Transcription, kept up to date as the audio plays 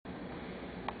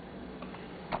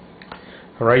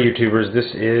Alright, YouTubers,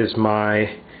 this is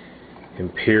my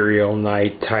Imperial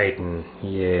Knight Titan.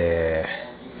 Yeah,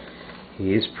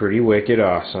 he's pretty wicked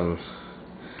awesome.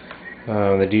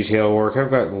 The detail work, I've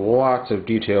got lots of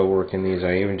detail work in these.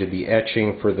 I even did the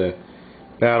etching for the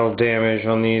battle damage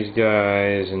on these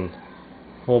guys, and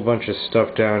a whole bunch of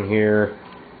stuff down here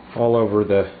all over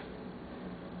the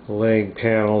leg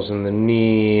panels and the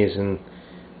knees and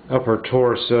upper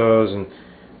torsos and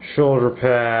shoulder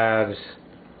pads.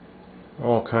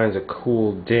 All kinds of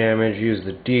cool damage. Used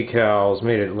the decals,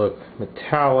 made it look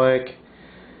metallic.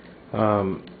 It's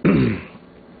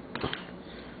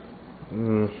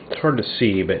hard to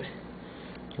see, but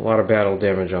a lot of battle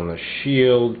damage on the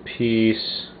shield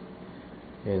piece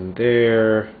in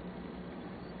there.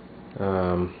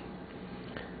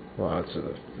 Lots of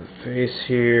the face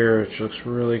here, which looks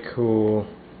really cool.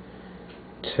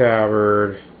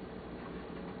 Tabard.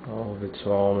 All of it's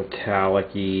all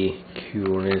metallic-y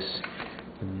coolness.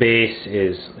 The base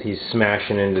is, he's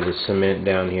smashing into the cement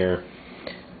down here.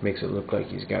 Makes it look like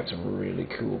he's got some really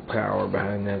cool power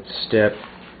behind that step.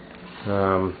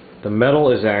 The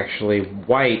metal is actually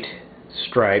white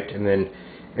striped and then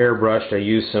airbrushed. I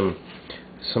used some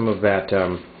of that,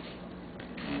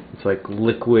 it's like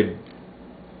liquid,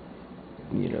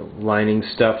 lining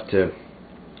stuff to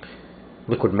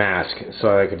liquid mask,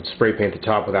 so I could spray paint the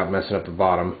top without messing up the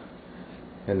bottom.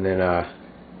 And then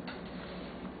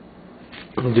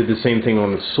did the same thing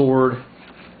on the sword.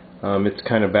 It's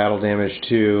kind of battle damaged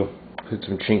too. Put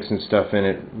some chinks and stuff in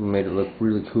it, made it look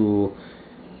really cool.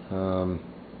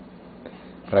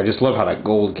 But I just love how that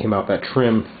gold came out. That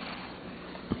trim,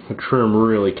 the trim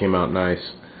really came out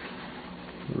nice,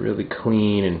 really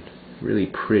clean and really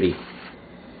pretty.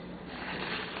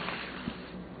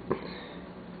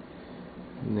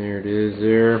 And there it is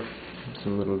there.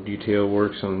 Some little detail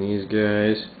works on these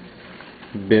guys.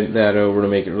 Bent that over to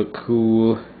make it look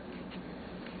cool.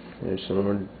 There's some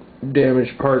more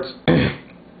damaged parts.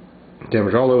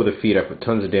 Damage all over the feet. I put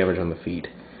tons of damage on the feet.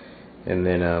 And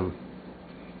then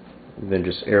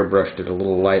just airbrushed it a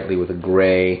little lightly with a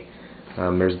gray.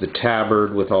 There's the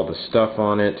tabard with all the stuff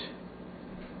on it.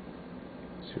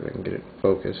 Let's see if I can get it in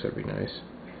focus. That'd be nice.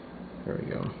 There we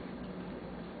go.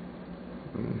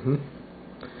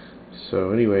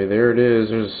 So anyway, there it is.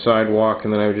 There's a sidewalk,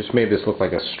 and then I just made this look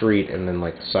like a street, and then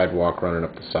like a sidewalk running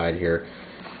up the side here,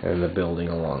 and the building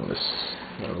along the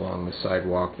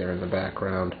sidewalk there in the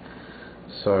background.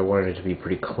 So I wanted it to be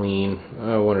pretty clean.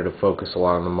 I wanted to focus a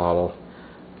lot on the model.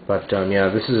 But yeah,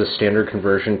 this is a standard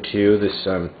conversion too. This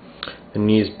the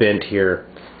knee's bent here.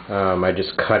 I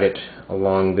just cut it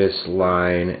along this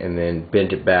line and then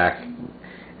bent it back,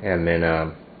 and then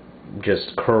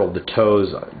just curled the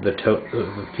toes, the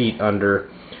feet under,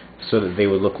 so that they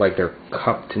would look like they're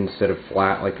cupped instead of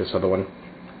flat like this other one.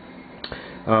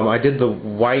 I did the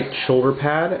white shoulder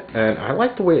pad, and I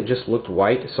liked the way it just looked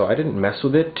white, so I didn't mess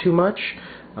with it too much.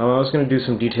 I was going to do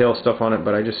some detail stuff on it,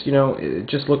 but I just, it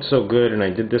just looked so good, and I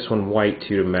did this one white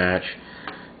too to match.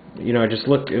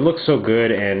 It looks so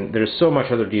good, and there's so much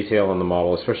other detail on the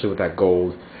model, especially with that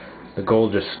gold. The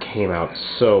gold just came out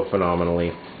so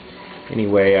phenomenally.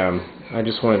 Anyway, I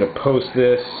just wanted to post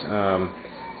this.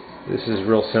 This is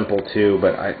real simple too,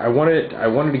 but I wanted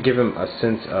to give him a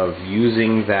sense of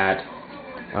using that.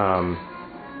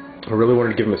 I really wanted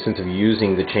to give him a sense of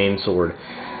using the chainsword,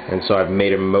 and so I've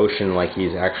made him motion like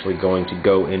he's actually going to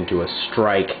go into a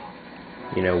strike,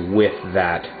 with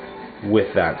that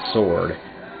sword.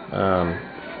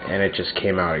 And it just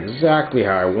came out exactly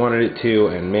how I wanted it to,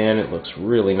 and man, it looks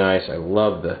really nice. I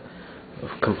love the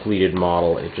completed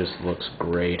model. It just looks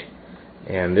great.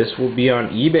 And this will be on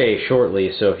eBay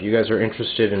shortly, so if you guys are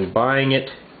interested in buying it,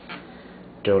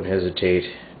 don't hesitate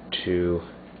to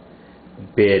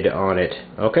bid on it.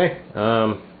 Okay,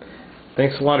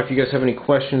 thanks a lot. If you guys have any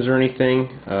questions or anything,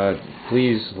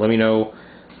 please let me know.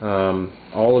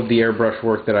 All of the airbrush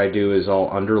work that I do is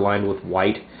all underlined with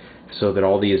white, so that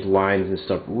all these lines and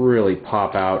stuff really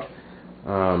pop out.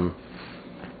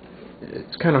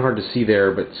 It's kind of hard to see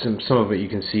there, but some of it you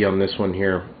can see on this one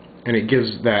here, and it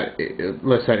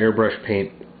lets that airbrush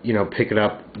paint, pick it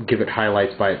up, give it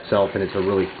highlights by itself, and it's a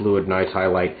really fluid, nice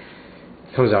highlight.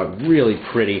 It comes out really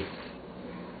pretty.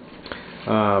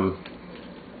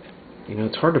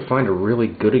 It's hard to find a really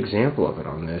good example of it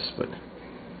on this, but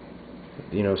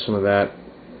some of that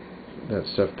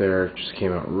stuff there just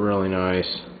came out really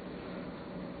nice.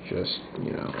 Just,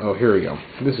 oh, here we go.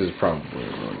 This is probably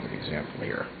a really good example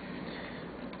here.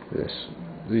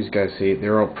 These guys, see,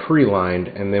 they're all pre-lined,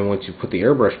 and then once you put the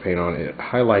airbrush paint on, it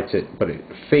highlights it, but it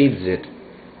fades it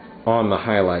on the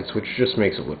highlights, which just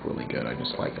makes it look really good. I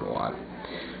just like it a lot.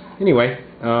 Anyway,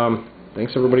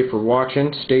 thanks everybody for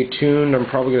watching. Stay tuned. I'm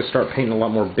probably going to start painting a lot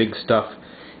more big stuff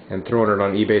and throwing it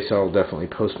on eBay, so I'll definitely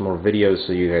post more videos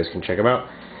so you guys can check them out.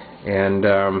 And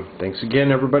thanks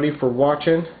again everybody for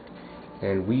watching,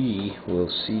 and we will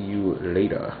see you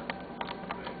later.